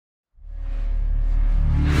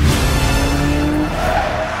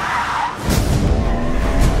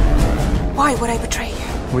Why would I betray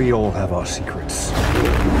you? We all have our secrets.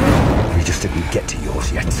 We just didn't get to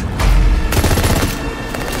yours yet.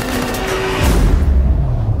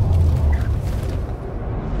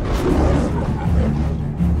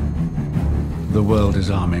 The world is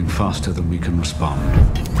arming faster than we can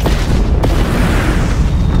respond.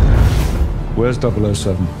 Where's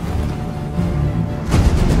 007?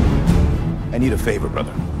 I need a favor,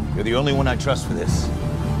 brother. You're the only one I trust for this.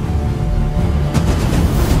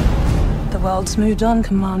 The world's moved on,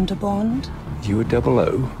 Commander Bond. You were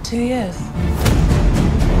 00? 2 years.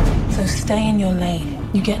 So stay in your lane.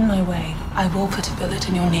 You get in my way, I will put a bullet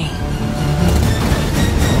in your knee.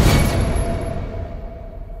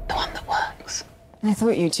 The one that works. I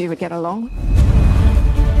thought you two would get along.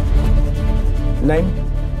 Name?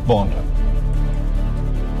 Bond.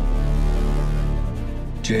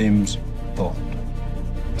 James Bond.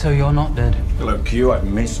 So you're not dead? Hello, Q. I've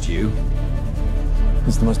missed you.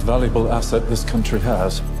 It's the most valuable asset this country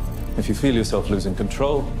has. If you feel yourself losing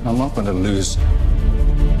control, I'm not going to lose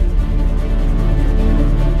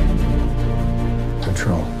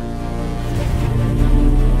control.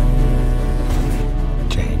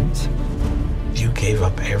 James, you gave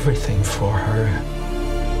up everything for her.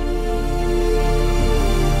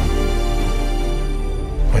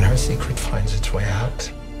 When her secret finds its way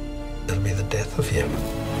out, it'll be the death of you.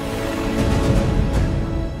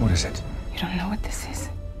 What is it? You don't know what this is?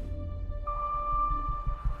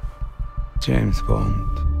 James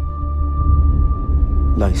Bond.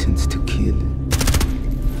 License to kill.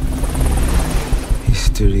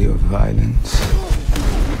 History of violence.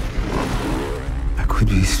 I could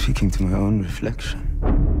be speaking to my own reflection.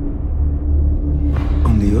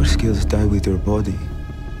 Only your skills die with your body.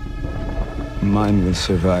 Mine will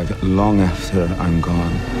survive long after I'm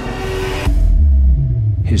gone.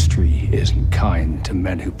 History isn't kind to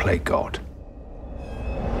men who play God.